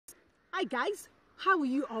Hi guys, how are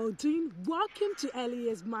you all doing? Welcome to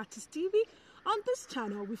Early's Matters TV. On this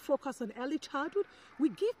channel, we focus on early childhood, we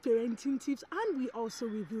give parenting tips, and we also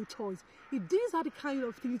review toys. If these are the kind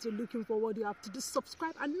of things you're looking for, you have to do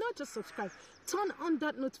subscribe, and not just subscribe. Turn on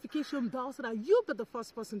that notification bell so that you'll be the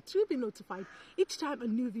first person to be notified each time a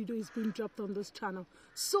new video is being dropped on this channel.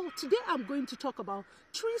 So today I'm going to talk about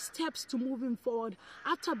 3 steps to moving forward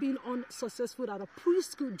after being unsuccessful at a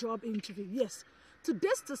preschool job interview. Yes.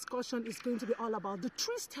 Today's discussion is going to be all about the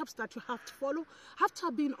 3 steps that you have to follow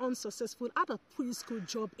after being unsuccessful at a preschool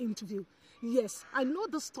job interview. Yes, I know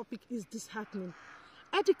this topic is disheartening.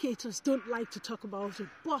 Educators don't like to talk about it,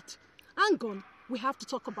 but hang on, we have to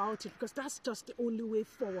talk about it because that's just the only way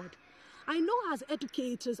forward. I know as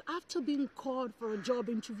educators, after being called for a job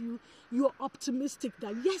interview, you're optimistic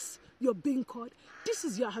that yes, you're being called. This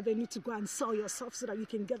is your avenue to go and sell yourself so that you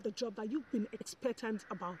can get the job that you've been expectant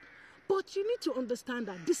about. But you need to understand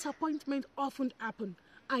that disappointment often happens.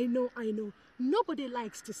 I know. Nobody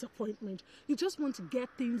likes disappointment. You just want to get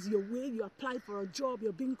things your way. You apply for a job,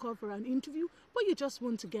 you're being called for an interview, but you just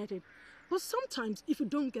want to get it. But sometimes, if you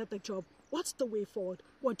don't get the job, what's the way forward?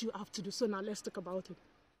 What do you have to do? So now let's talk about it.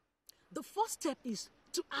 The first step is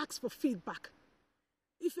to ask for feedback.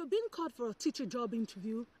 If you're being called for a teacher job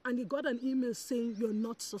interview and you got an email saying you're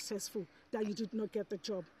not successful, that you did not get the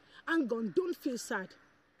job, hang on, don't feel sad.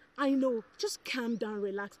 I know, just calm down,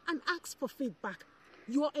 relax, and ask for feedback.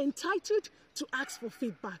 You are entitled to ask for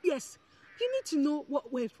feedback. Yes, you need to know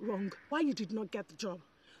what went wrong, why you did not get the job.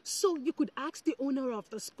 So you could ask the owner of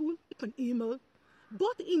the school an email,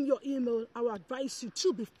 but in your email, I will advise you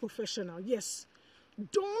to be professional. Yes,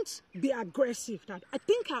 don't be aggressive. That I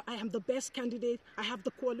think I am the best candidate, I have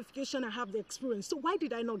the qualification, I have the experience, so why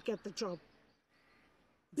did I not get the job?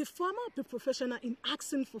 Be formal, be professional in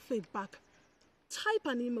asking for feedback.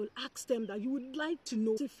 Type an email, ask them that you would like to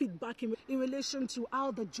know the feedback in relation to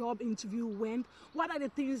how the job interview went. What are the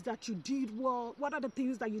things that you did well? What are the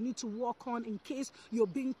things that you need to work on in case you're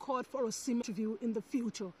being called for a similar interview in the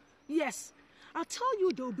future? Yes, I'll tell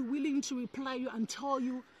you they'll be willing to reply you and tell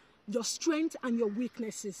you your strengths and your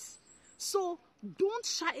weaknesses. So don't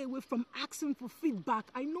shy away from asking for feedback.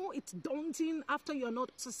 I know it's daunting after you're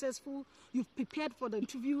not successful. You've prepared for the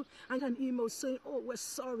interview and an email saying, oh, we're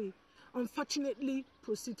sorry. Unfortunately,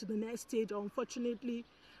 proceed to the next stage, or unfortunately,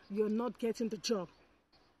 you're not getting the job.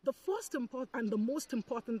 The first important and the most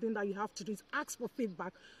important thing that you have to do is ask for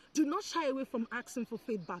feedback. Do not shy away from asking for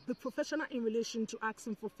feedback. Be professional in relation to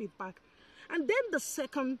asking for feedback. And then the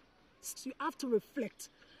second, you have to reflect.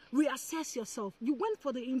 Reassess yourself. You went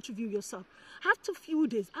for the interview yourself. After a few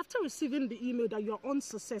days, after receiving the email that you're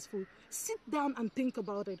unsuccessful, sit down and think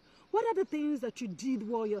about it. What are the things that you did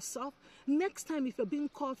well yourself? Next time, if you're being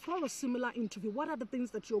called for a similar interview, what are the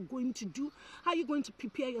things that you're going to do? How are you going to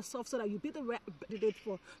prepare yourself so that you be the right candidate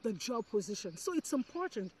for the job position? So it's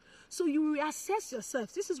important. So you reassess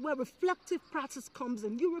yourself. This is where reflective practice comes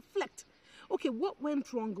in. You reflect. Okay, what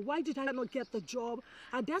went wrong? Why did I not get the job?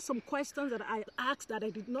 Are there some questions that I asked that I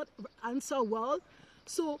did not answer well?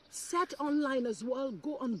 So search online as well.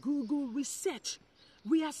 Go on Google, research.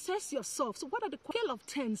 Reassess yourself. So what are the scale of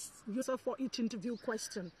 10 yourself for each interview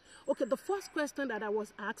question? Okay, the first question that I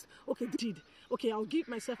was asked, okay, I'll give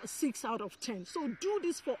myself a 6 out of 10. So do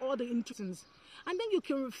this for all the interviews. And then you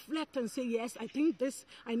can reflect and say, yes, I think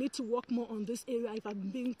I need to work more on this area if I'm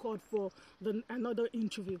being called for another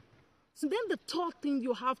interview. So then the third thing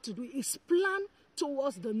you have to do is plan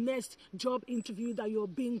towards the next job interview that you're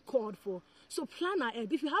being called for. So plan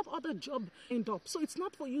ahead. If you have other jobs lined up, so it's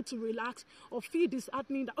not for you to relax or feel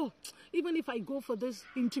disheartening that, oh, even if I go for this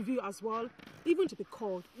interview as well, even to be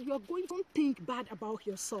called, don't think bad about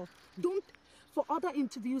yourself. For other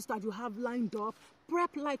interviews that you have lined up,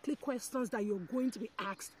 prep likely questions that you're going to be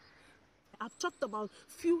asked. I've talked about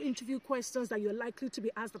few interview questions that you're likely to be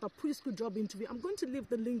asked at a preschool job interview. I'm going to leave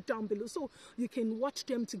the link down below so you can watch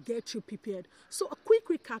them to get you prepared. So a quick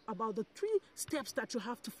recap about the 3 steps that you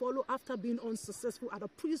have to follow after being unsuccessful at a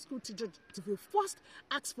preschool teacher interview. First,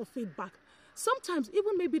 ask for feedback. Sometimes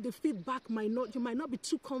even maybe the feedback you might not be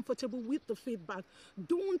too comfortable with the feedback.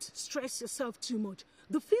 Don't stress yourself too much.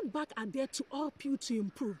 The feedback are there to help you to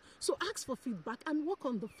improve. So ask for feedback and work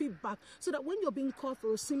on the feedback so that when you're being called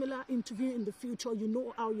for a similar interview in the future, you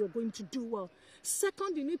know how you're going to do well.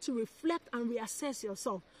 Second, you need to reflect and reassess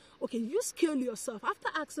yourself. Okay, you scale yourself. After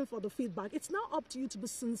asking for the feedback, it's now up to you to be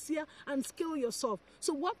sincere and scale yourself.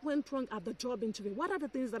 So what went wrong at the job interview? What are the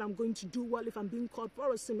things that I'm going to do well if I'm being called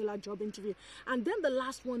for a similar job interview? And then the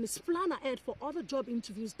last one is plan ahead for other job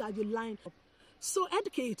interviews that you line up. So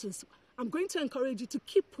educators, I'm going to encourage you to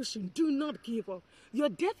keep pushing. Do not give up. You're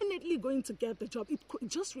definitely going to get the job. It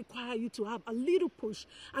just requires you to have a little push,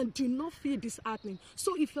 and do not feel disheartening.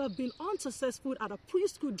 So if you have been unsuccessful at a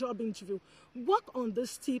preschool job interview, work on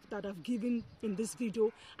this tip that I've given in this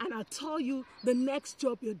video, and I'll tell you the next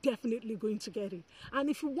job you're definitely going to get it. And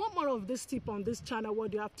if you want more of this tip on this channel,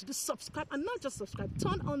 what you have to do, subscribe, and not just subscribe,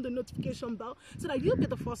 turn on the notification bell so that you'll be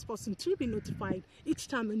the first person to be notified each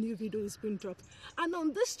time a new video is being dropped. And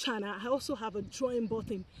on this channel, I also have a join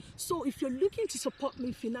button. So if you're looking to support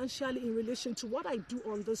me financially in relation to what I do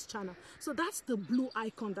on this channel, so that's the blue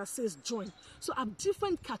icon that says join. So I have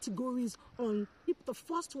different categories on the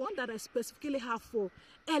first one that I specifically have for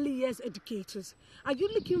early years educators. Are you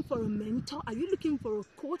looking for a mentor? Are you looking for a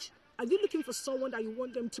coach? Are you looking for someone that you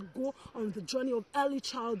want them to go on the journey of early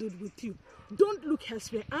childhood with you? Don't look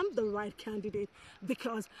elsewhere. I'm the right candidate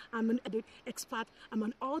because I'm an expert, I'm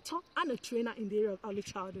an author and a trainer in the area of early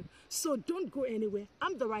childhood. So don't go anywhere.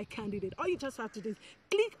 I'm the right candidate. All you just have to do is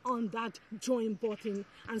click on that join button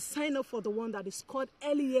and sign up for the one that is called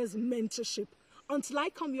Early Years Mentorship. Until I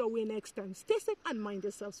come your way next time, stay safe and mind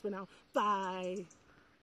yourselves for now. Bye.